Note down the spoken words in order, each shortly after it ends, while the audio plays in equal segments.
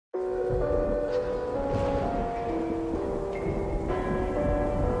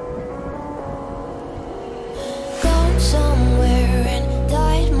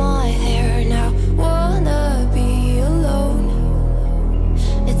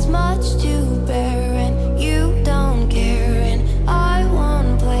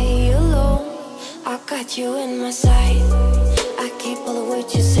got you in my sight. I keep all the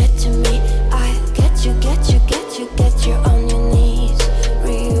words you said to me. I'll get you, get you, get you, get you on your knees.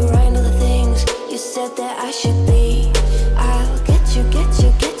 Rewrite all the things you said that I should be. I'll get you, get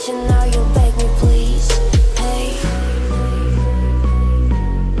you, get you, now you beg me please. Hey,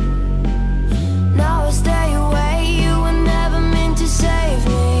 now I stay away, you were never meant to save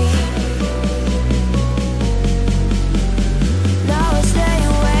me. Now I stay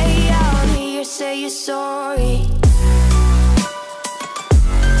away, I wanna hear you say you're sorry.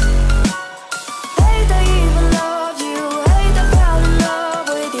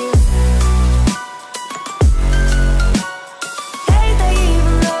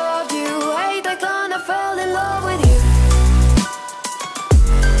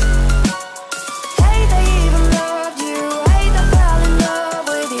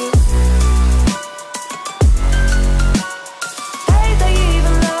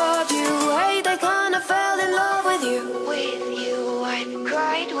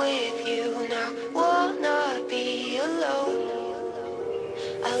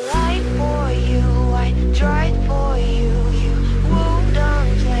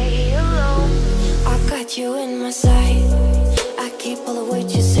 You in my sight. I keep all the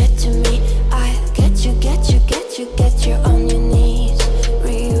words you said to me. I'll get you, get you, get you, get you on your knees.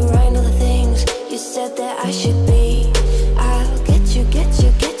 Rewrite all the things you said that I should be. I'll get you, get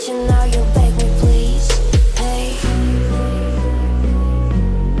you, get you, now you beg me please. Hey,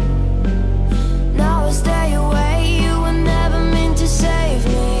 now I stay away, you were never meant to save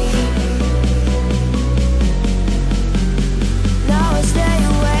me. Now I stay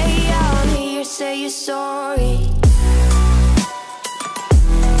away, I wanna hear you say you're sorry.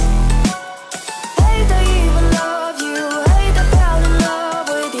 Hate I even love you, hate I fell in love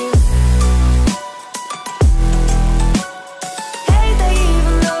with you. Hate I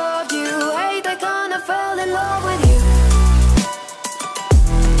even loved you, hate I kinda fell in love with you.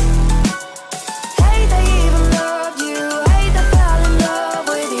 Hate I even loved you, hate I fell in love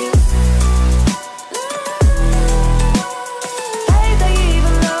with you. Hate I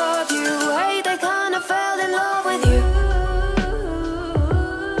even loved you, hate I kinda fell in love with you.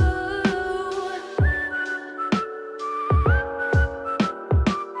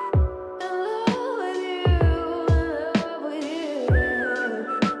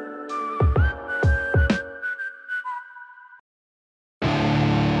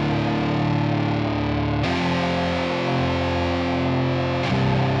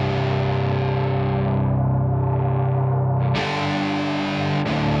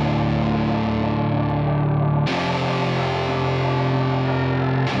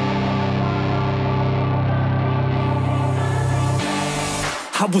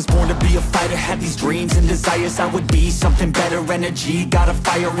 I was born to be a fighter, had these dreams and desires. I would be something better, energy, got a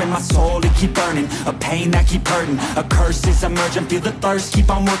fire in my soul to keep burning, a pain that keep hurting, a curse is emerging, feel the thirst,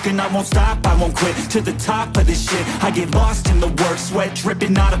 keep on working, I won't stop, I won't quit, to the top of this shit, I get lost in the work, sweat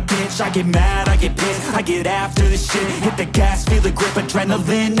dripping, not a bitch, I get mad, I get pissed, I get after this shit, hit the gas, feel the grip,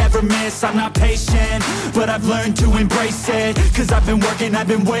 adrenaline, never miss, I'm not patient, but I've learned to embrace it, cause I've been working, I've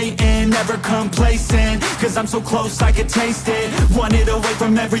been waiting, never complacent, cause I'm so close, I can taste it, want it away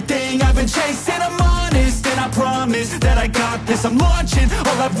from everything I've been chasing. I'm honest and I promise that I got this. I'm launching,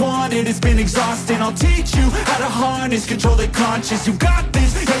 all I've wanted has been exhausting. I'll teach you how to harness, control the conscious. You got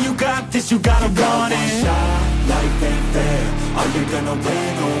this, yeah you got this, you gotta want it. Shot, life ain't fair. Are you gonna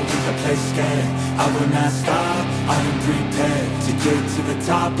win or will you play scared? I will not stop, I am prepared to get to the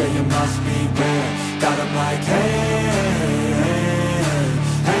top, yeah you must beware. Got 'em like hey,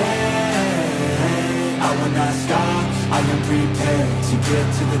 I will not stop, I am prepared to get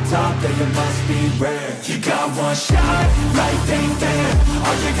to the top, yeah you must be rare. You got one shot, life ain't fair.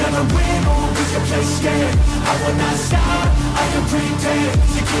 Are you gonna win or will you play scared? I will not stop, I am prepared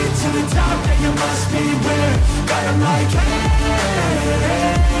to get to the top, yeah you must be rare. Got 'em like hey,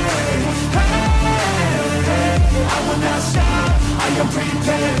 I will not stop, I am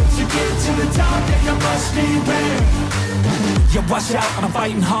prepared to get to the top, yeah you must be rare. Yeah, watch out, I'm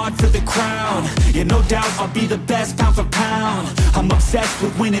fighting hard for the crown. Yeah, no doubt, I'll be the best pound for pound. I'm obsessed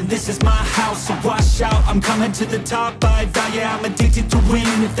with winning, this is my house. So watch out, I'm coming to the top. I vow, yeah, I'm addicted to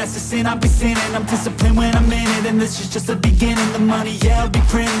winning. If that's a sin, I'll be sinning. I'm disciplined when I'm in it, and this is just the beginning. The money, yeah, I'll be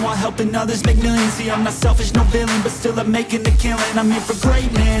printing while helping others make millions. See, I'm not selfish, no villain, but still I'm making the killing. I'm here for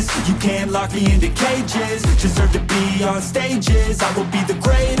greatness, you can't lock me into cages. Deserve to be on stages, I will be the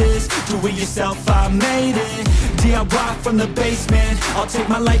greatest. Do it yourself, I made it. DIY from the basement, I'll take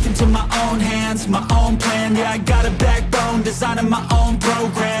my life into my own hands, my own plan. Yeah, I got a backbone, designing my own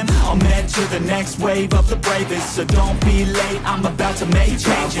program. I'll mentor the next wave of the bravest. So don't be late, I'm about to make changes.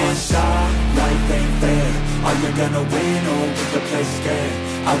 You got one shot, life ain't fair. Are you gonna win or will the play scared?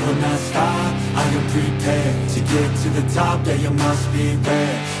 I will not stop, I am prepared. To get to the top, yeah, you must be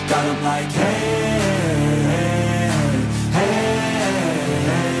rare. Got 'em like, hey, hey,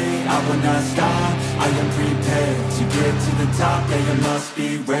 I will not stop, I am prepared. To get to the top, yeah, you must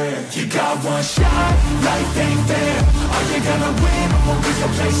be rare. You got one shot, life ain't fair. Are you gonna win or is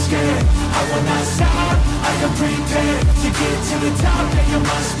your place scared? I will not stop, I am prepared. To get to the top, yeah, you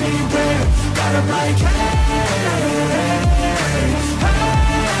must be rare. Got 'em like, hey,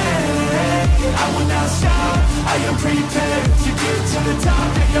 I will not stop, I am prepared. To get to the top,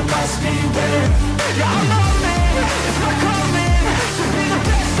 yeah, you must be rare. Yeah, I'm on man, it's not coming. To be the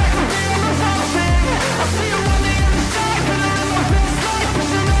best, I can be on the mountain. I see you on the other side, but I live my best life.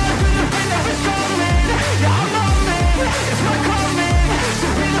 Pushing on through the pain that is coming. Yeah, I'm on man, it's not coming. To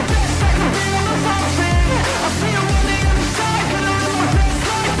be the best, I can be on the mountain. I see you on the other side, but I live my best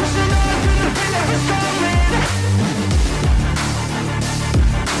life. Pushing on through the pain that is coming.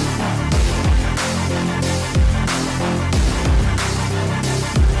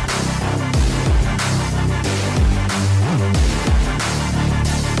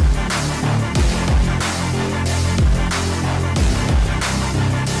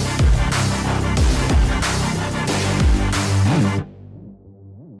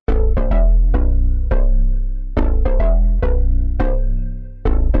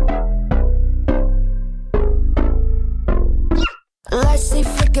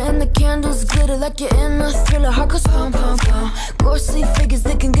 Like you're in a thriller, heart goes pound, pound, pound. Ghostly figures,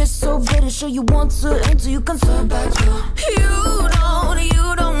 they can get so bitter. Sure you want to enter, you can turn back. You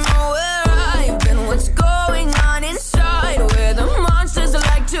don't know where I've been. What's going on inside? Where the monsters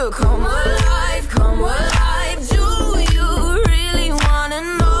like to come alive, come alive. Do you really wanna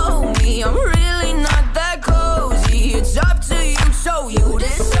know me? I'm really not that cozy. It's up to you, so you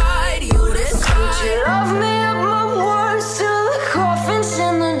decide, you decide. Would you love me up my words till the coffin's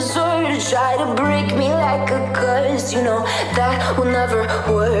in the dirt? Try to break me like a curse, you know that will never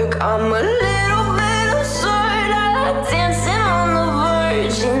work. I'm a little bit absurd, I like dancing on the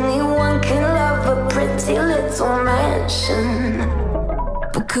verge. Anyone can love a pretty little mansion,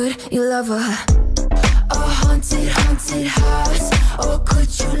 but could you love a haunted, haunted house? Or could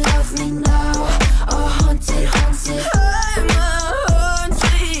you love me now? A haunted, haunted, I'm a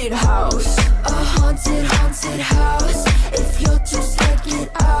haunted house. A haunted, haunted house. If you're too scared, get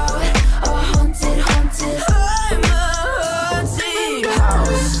out. A haunted, haunted, I'm a haunted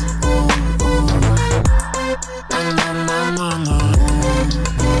house.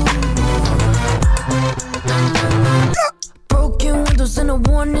 Broken windows and a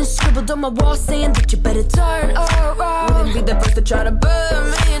warning scribbled on my wall saying that you better turn around. Wouldn't be the first to try to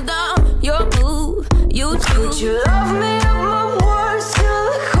burn me down. Your move, you too. Would you love me up my words till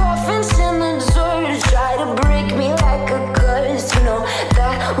the coffin's in the dirt? Try to break me like a curse, you know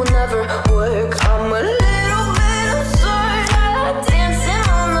that will never work. I'm a little bit absurd, I like dancing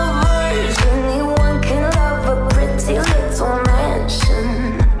on the verge. Anyone can love a pretty little mansion,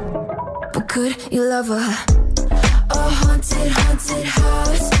 but could you love a haunted, haunted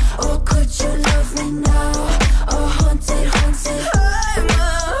house? Or could you love me now? A haunted, haunted, I'm a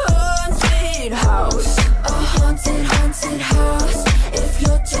haunted house. A haunted, haunted house. If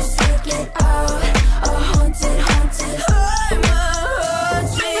you're too scared, get out. A haunted, haunted, I'm a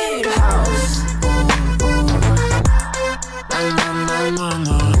haunted house.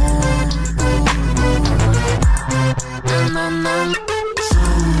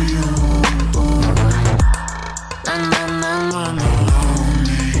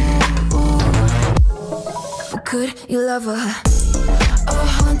 Could you love a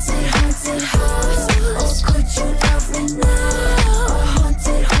haunted, haunted house? Or could you love me now? A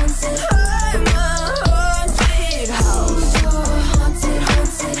haunted, haunted, I'm a haunted house. A haunted,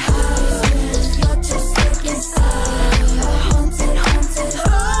 haunted house. If you're too scared, get out. A haunted, haunted,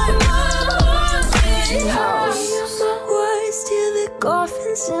 I'm a haunted house. My words till the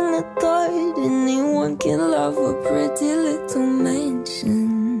coffin's in the dirt. Anyone can love a pretty little mansion.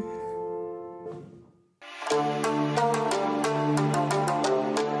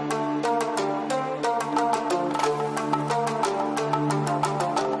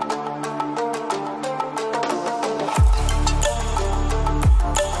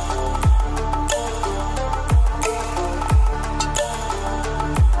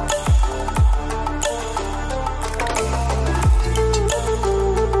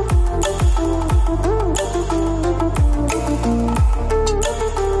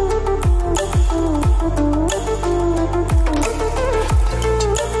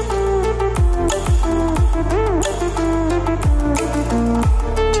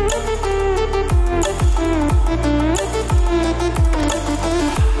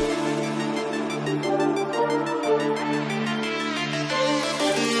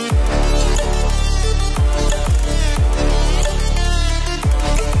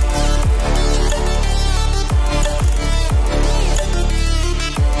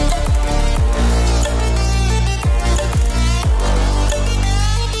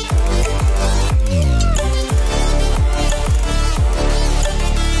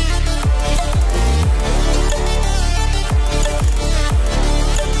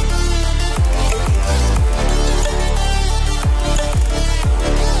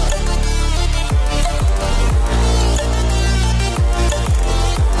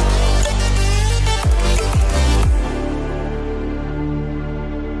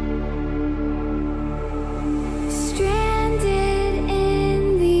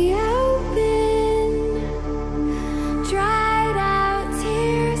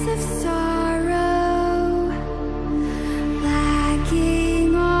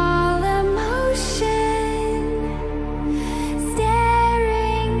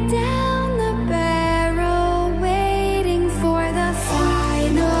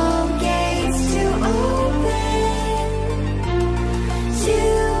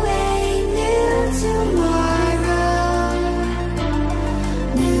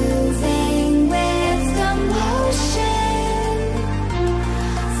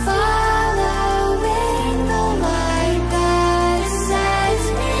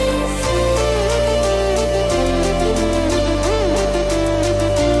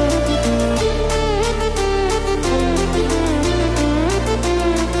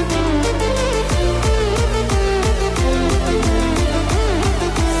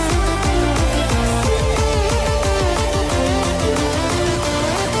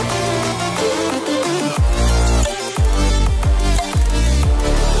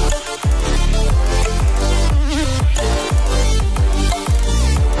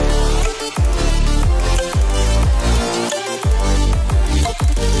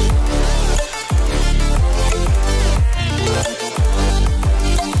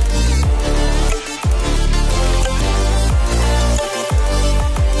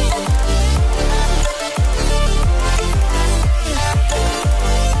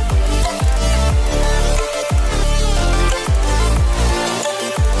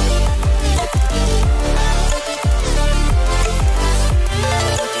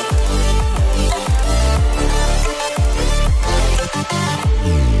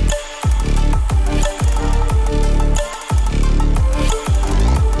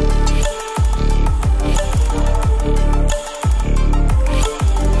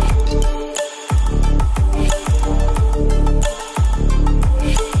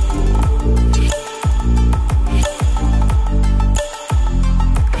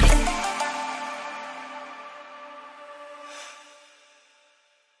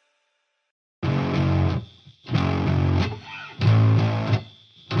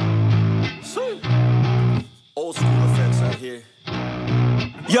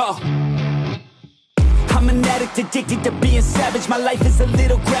 Yo, I'm an addict, addicted to being savage. My life is a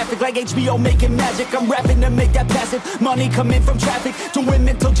little graphic, like HBO making magic. I'm rapping to make that passive money coming from traffic, doing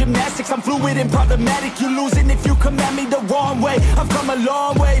mental gymnastics. I'm fluid and problematic. You losing if you come at me the wrong way. I've come a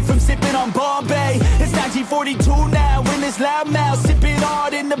long way from sipping on Bombay. It's 1942 now, in this loud mouth, sipping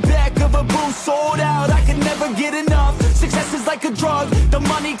hard in the back of a booth, sold out. I can never get enough. Success is like a drug. The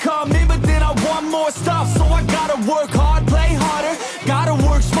money come in, but then I want more stuff. So I gotta work hard, play harder, gotta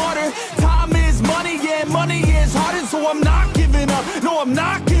work smarter. Time is money, yeah, money is harder. So I'm not giving up, no, I'm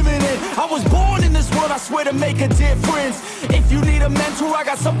not giving in. I was born in this world, I swear, to make a difference. If you need a mentor, I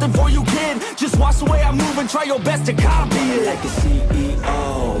got something for you, kid. Just watch the way I move and try your best to copy it. Like a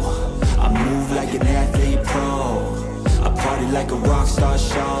CEO, I move like an athlete pro. I party like a rock star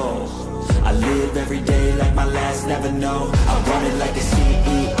show. I live every day like my last, never know. I run it like a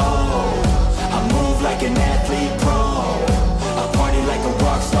CEO. I move like an athlete pro. I party like a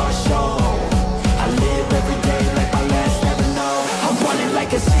rock star show. I live every day like my last, never know. I run it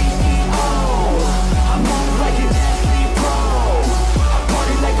like a CEO. I move like an athlete pro. I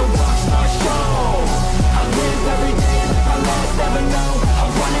party like a rock star show. I live every day like my last, never know. I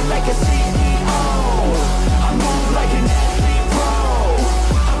run it like a CEO. I move like an athlete pro.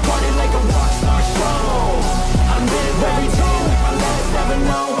 I party like a rock star show. I live every day like my last, never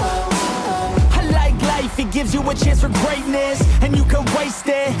know. I like life, it gives you a chance for greatness. And you can waste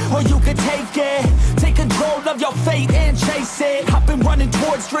it, or you can take it. Take control of your fate and chase it. I've been running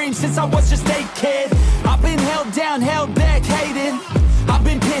towards dreams since I was just a kid. I've been held down, held back, hated. I've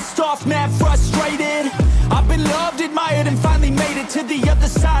been pissed off, mad, frustrated. I've been loved, admired, and finally made it to the other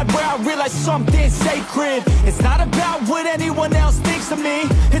side, where I realized something sacred. It's not about what anyone else thinks of me.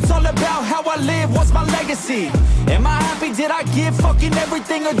 It's all about how I live, what's my legacy. Am I happy, did I give fucking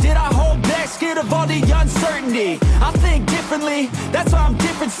everything, or did I hold back, scared of all the uncertainty? I think differently, that's why I'm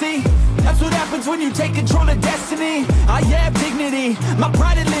different, see. That's what happens when you take control of destiny. I have dignity, my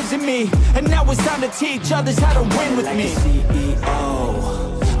pride, it lives in me. And now it's time to teach others how to win with me.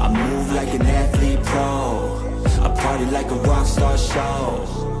 CEO, I move like an athlete pro. I party like a rock star show.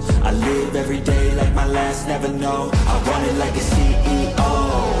 I live every day like my last, never know. I run it like a CEO.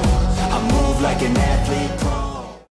 I move like an athlete pro.